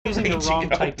the wrong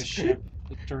aging type out. of ship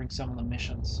during some of the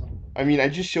missions. So. I mean, I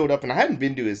just showed up and I hadn't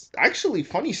been to his. Actually,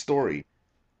 funny story.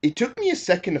 It took me a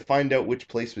second to find out which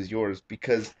place was yours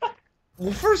because,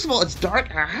 well, first of all, it's dark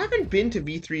and I haven't been to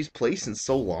V3's place in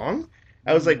so long.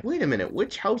 I was Mm, like, wait a minute,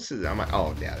 which house is it? I'm like,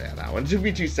 oh, yeah, that one. It took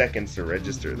me 2 seconds to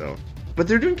register, hmm though. But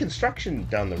they're doing construction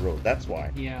down the road, that's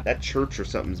why. Yeah. That church or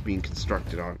something's being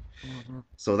constructed on. hmm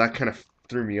So that kind of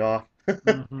threw me off.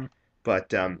 hmm But,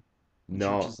 The church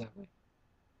no, is that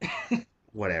way.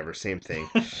 whatever, same thing.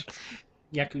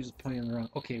 Yaku's pointing around.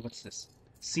 Okay, what's this?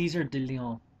 Caesar de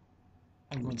Leon.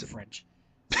 I'm going It's a French.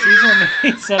 Caesar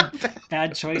made some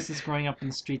bad choices growing up in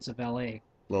the streets of LA.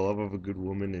 the love of a good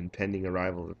woman and pending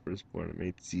arrival of the firstborn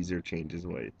made Caesar change his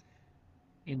ways.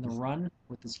 In the run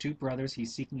with his two brothers,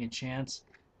 he's seeking a chance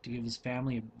to give his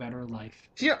family a better life.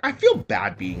 See, I feel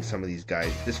bad beating some of these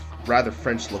guys. This rather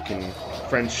French-looking,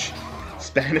 French,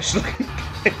 Spanish-looking,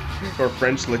 or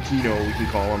French Latino, we can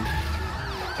call him.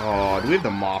 Oh, do we have the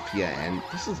Mafia? And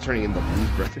this is turning into Blues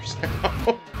Brothers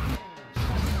now.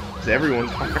 So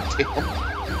everyone's on our tail.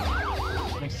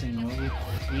 Next thing you know,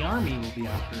 the army will be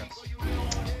after us.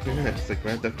 Yeah, it's like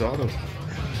Grand Theft Auto.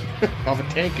 Off a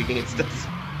tank against us.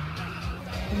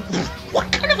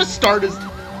 What kind of a start is...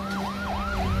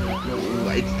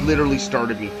 It literally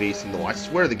started me facing the wall. I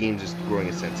swear the game's just growing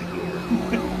a sense of humor.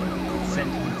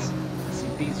 Sentence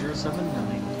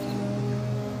CP079.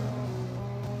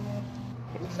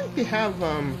 It looks like they have,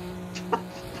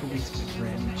 Police just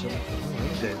ran each other.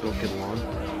 these guys don't get along.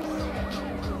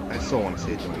 I so want to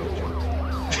say donut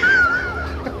joke.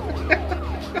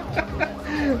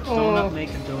 Donut make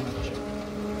a donut joke.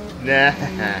 Nah.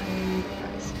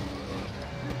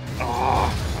 Oh,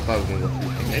 I thought I was gonna go through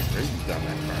the nice bridge down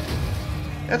that car.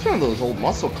 That's one of those old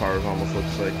muscle cars, almost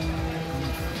looks like.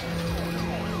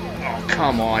 Oh,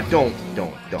 come on. Don't.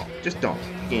 Just don't.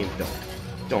 Game,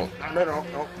 don't.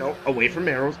 No. Away from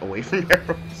arrows.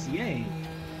 Yay.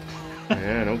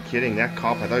 Yeah, no kidding. That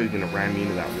cop, I thought he was gonna ram me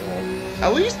into that wall.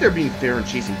 At least they're being fair and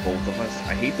chasing both of us.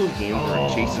 I hate those games where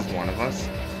it chases one of us.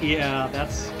 Yeah,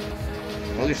 that's...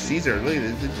 Look at Caesar. Look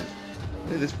at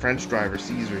this French driver,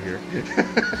 Caesar here.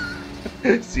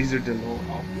 Caesar Delon.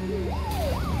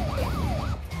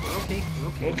 Okay.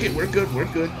 Okay, we're good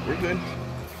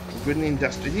in the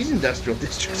industrial. These industrial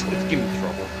districts always give me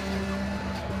trouble.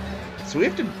 So we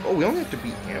have to. Oh, we only have to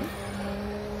beat him.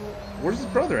 Where's his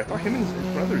brother? I thought him and his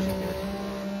brother's in here.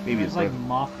 Maybe It's his like brother.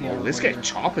 Mafia. Oh, this guy's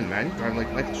chopping, man. He's driving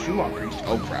like Michael Schumacher.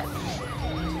 Oh crap.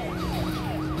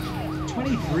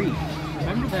 23.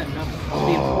 Remember that number. It'll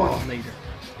be important later.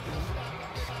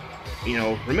 You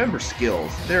know, remember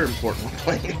skills. They're important when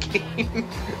playing a game.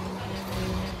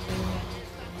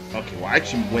 Okay, well, I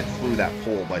actually went through that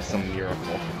pole by some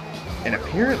miracle. And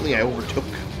apparently I overtook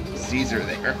Caesar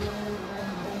there.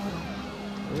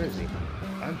 Where is he?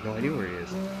 I have no idea where he is.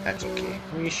 That's okay.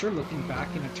 Are you sure looking back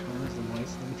in a turn is the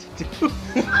wise thing to do?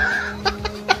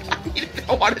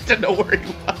 I wanted to know where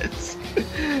he was.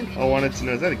 I wanted to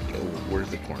know, is that a... Oh, where's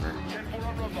the corner?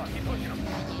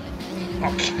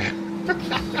 Okay.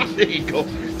 There you go.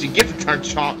 Did you get the turn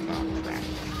chop? Oh, crap.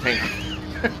 Hang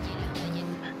on.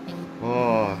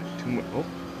 Oh, too much.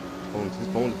 Oh, his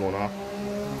phone's going off.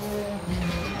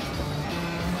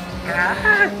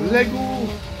 Ah, Lego!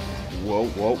 Whoa.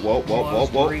 I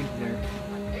was worried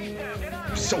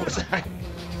there. So was I.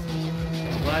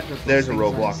 I'm glad that There's those a things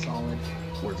aren't roadblock. solid.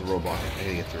 Where's the robot? I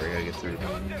gotta get through.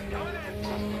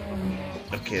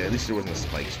 Okay, at least there wasn't a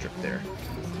spike strip there.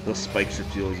 Those spike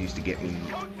strips you always used to get me.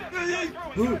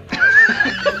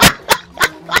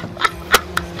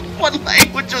 What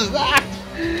language was that?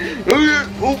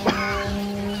 Oh.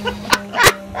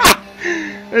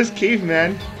 There's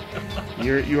caveman.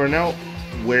 You are now.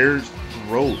 Where's the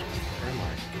road? Where am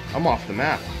I? I'm off the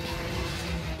map.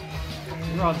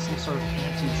 You're on some sort of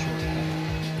anti-shortcut.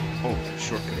 Oh, there's a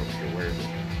shortcut over here. Where is it?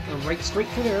 Right straight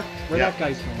for there, where Yeah. that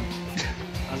guy's going.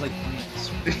 I was like,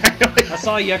 I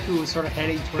saw Yaku was sort of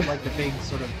heading toward like the big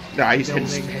sort of Nah, he's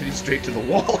building. heading straight to the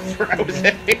wall. That's where I was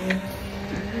heading.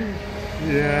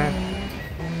 Yeah.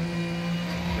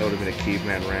 That would have been a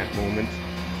caveman rant moment.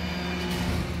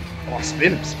 Oh,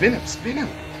 spin him.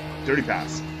 Dirty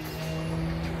pass.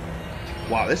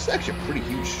 Wow, this is actually a pretty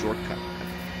huge shortcut.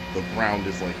 The ground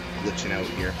is like glitching out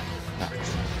here.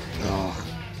 Oh.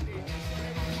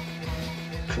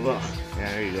 Ugh. Yeah,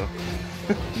 there you go.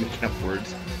 Making up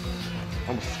words. I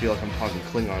almost feel like I'm talking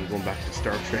Klingon going back to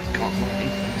Star Trek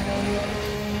Online.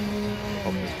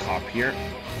 Oh, there's a cop here.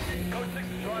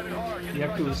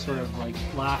 Yaku was sort of like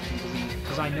laughing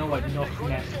because I know what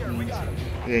Nochnet means.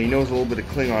 Yeah, he knows a little bit of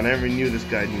Klingon. I never knew this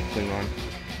guy knew Klingon.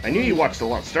 I knew you watched a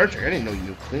lot of Star Trek. I didn't know you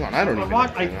knew Klingon. I don't even know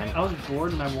Klingon. I was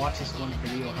bored and I watched this one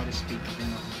video how to speak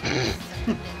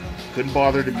Klingon. Couldn't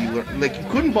bother to be like you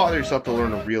couldn't bother yourself to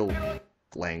learn a real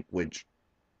language.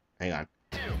 Hang on.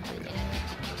 There we go.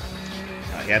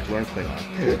 You have to learn Klingon.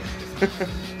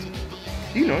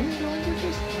 Do you know any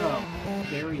languages? Oh,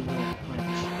 very little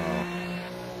French. Oh.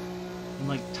 And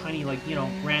like tiny, like, you know,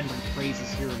 random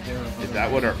phrases here or there. Is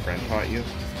that what our friend taught you?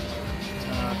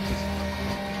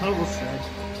 I almost said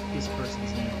this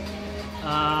person's name.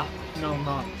 No,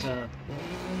 not our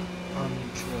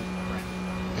mutual friend.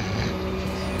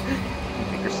 You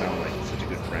make her sound like such a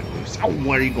good friend. Oh,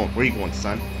 where are you going? Where are you going,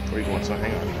 son? Where are you going, son?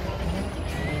 Hang on.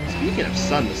 Speaking of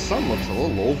sun, the sun looks a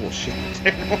little oval shaped.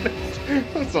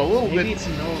 It's a little bit. Maybe it's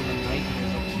the middle of the night and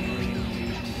there's a radio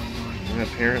invasion going on.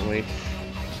 Apparently.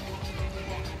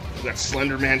 That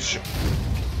Slender Man show.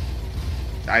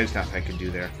 There's nothing I could do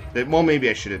there. Well, maybe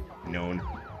I should have known.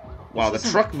 Wow, the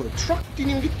truck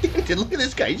didn't even get dented. Look at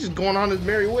this guy. He's just going on his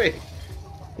merry way.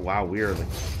 Wow, we're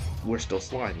still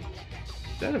sliding.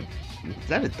 Is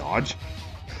that a Dodge?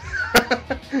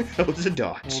 That was a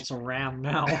Dodge. Well, it's a Ram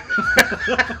now.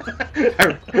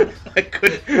 I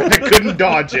couldn't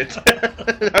dodge it.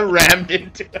 I rammed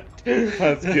into it.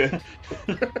 That's good.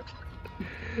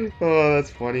 Oh, that's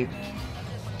funny.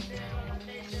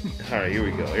 Alright, here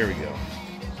we go.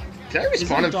 Did I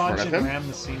respawn in front of him? Ram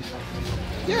the same company?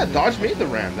 Yeah, Dodge made the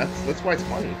Ram. That's why it's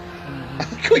funny.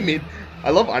 Mm-hmm. I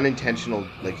love unintentional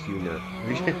humor.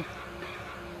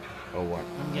 Oh, what?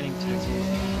 I'm getting tense.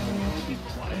 Be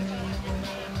quiet.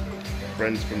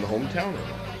 Friends from the hometown?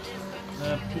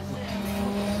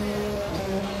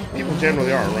 People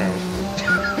generally are around.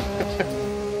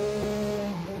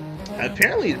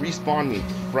 Apparently, it respawned me in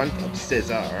front of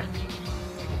Cesar.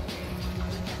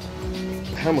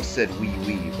 I almost said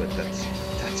oui, but that's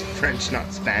French,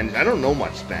 not Spanish. I don't know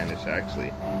much Spanish,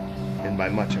 actually. And by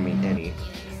much, I mean any.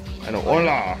 I know,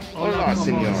 hola,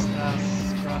 senor.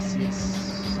 Gracias.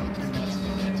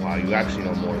 Wow, you actually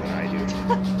know more than I do.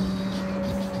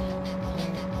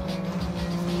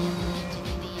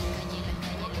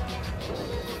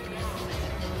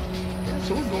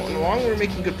 So we're going along, we're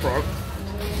making good progress.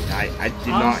 I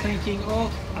was thinking,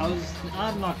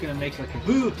 I'm not gonna make like a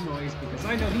boo noise because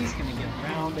I know he's gonna get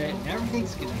around it and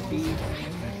everything's gonna be.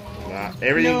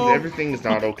 Everything's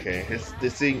not okay.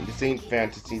 This ain't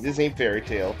fantasy. This ain't fairy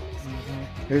tale.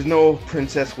 There's no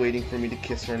princess waiting for me to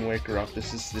kiss her and wake her up.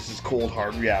 This is cold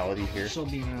hard reality here. She'll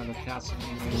be in another castle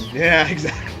anyways. Yeah,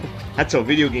 exactly. That's how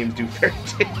video games do fairy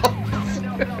tales.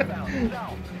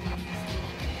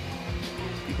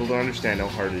 People don't understand how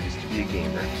hard it is to be a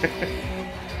gamer.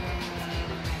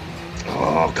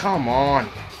 Oh, come on!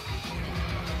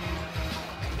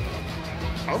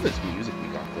 All this music we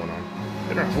got going on.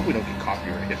 I hope we don't get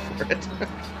copyrighted for it.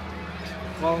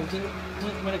 Well,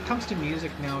 when it comes to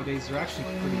music nowadays, they're actually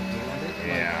pretty good at it.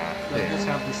 Yeah. They'll just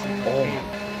have this thing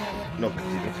like, No,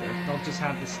 continue, sorry. They'll just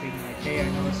have this thing like, hey, I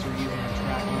noticed you're using a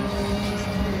track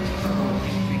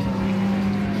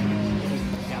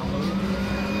download it.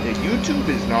 Yeah, YouTube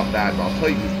is not bad, but I'll tell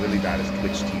you who's really bad is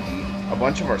Twitch TV. A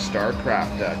bunch of our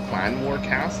StarCraft Clan War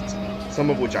casts, some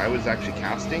of which I was actually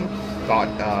casting,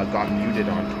 got muted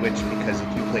on Twitch because if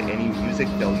you play any music,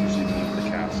 they'll usually mute the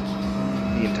cast.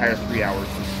 The entire 3 hours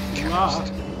of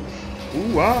cast.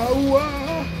 Ooh ah, ooh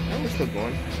ah. Now we're still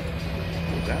going.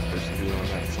 What's that person doing on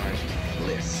that sign?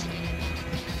 Bliss.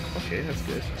 Okay, that's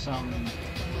good.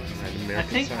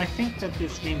 I think that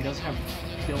this game does have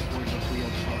billboards of real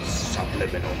talk.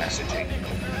 Subliminal messaging.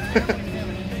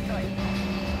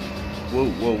 Whoa.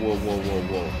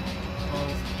 Well,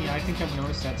 yeah, I think I've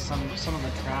noticed that some of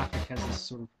the traffic has this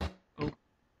sort of...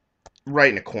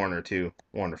 Right in a corner, too.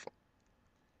 Wonderful.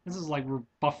 This is like we're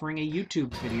buffering a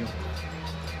YouTube video.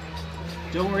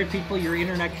 Don't worry, people, your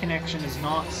internet connection is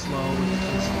not slow.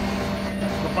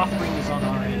 The buffering is on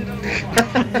our end.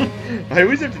 I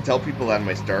always have to tell people that in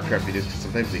my StarCraft videos because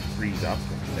sometimes they freeze up.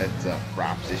 That's a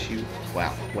Fraps issue.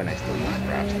 Well, when I still use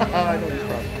Fraps. I don't use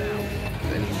Fraps.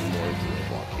 Then use more of the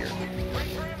Roblox here.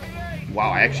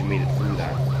 Wow, I actually made it through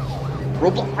that.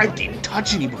 Roblox? I didn't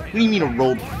touch anybody. What do you mean a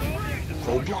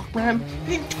Roblox, man? I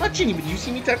didn't touch anybody. Did you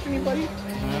see me touch anybody?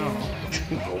 I don't know.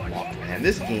 Roblox, man.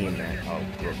 This game, man. Oh,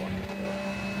 Roblox.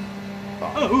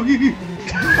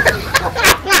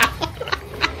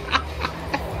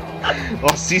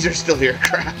 Oh, Caesar's still here.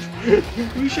 Crap.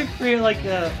 We should create like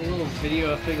a little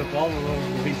video thing of all the little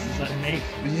noises I make.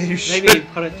 Yeah, you should. Maybe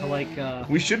put it to like.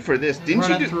 We should for this. Didn't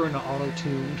run you it through an auto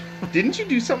tune? Didn't you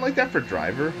do something like that for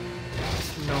Driver?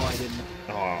 No, I didn't.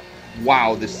 Oh,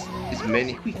 Wow, this is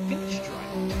many. We finished right.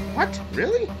 What?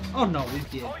 Really? Oh no, we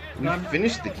did. We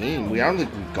finished the game. We don't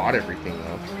think we got everything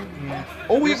though. Yeah.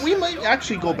 Oh, we might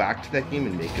actually go back to that game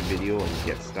and make a video and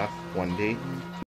get stuff one day.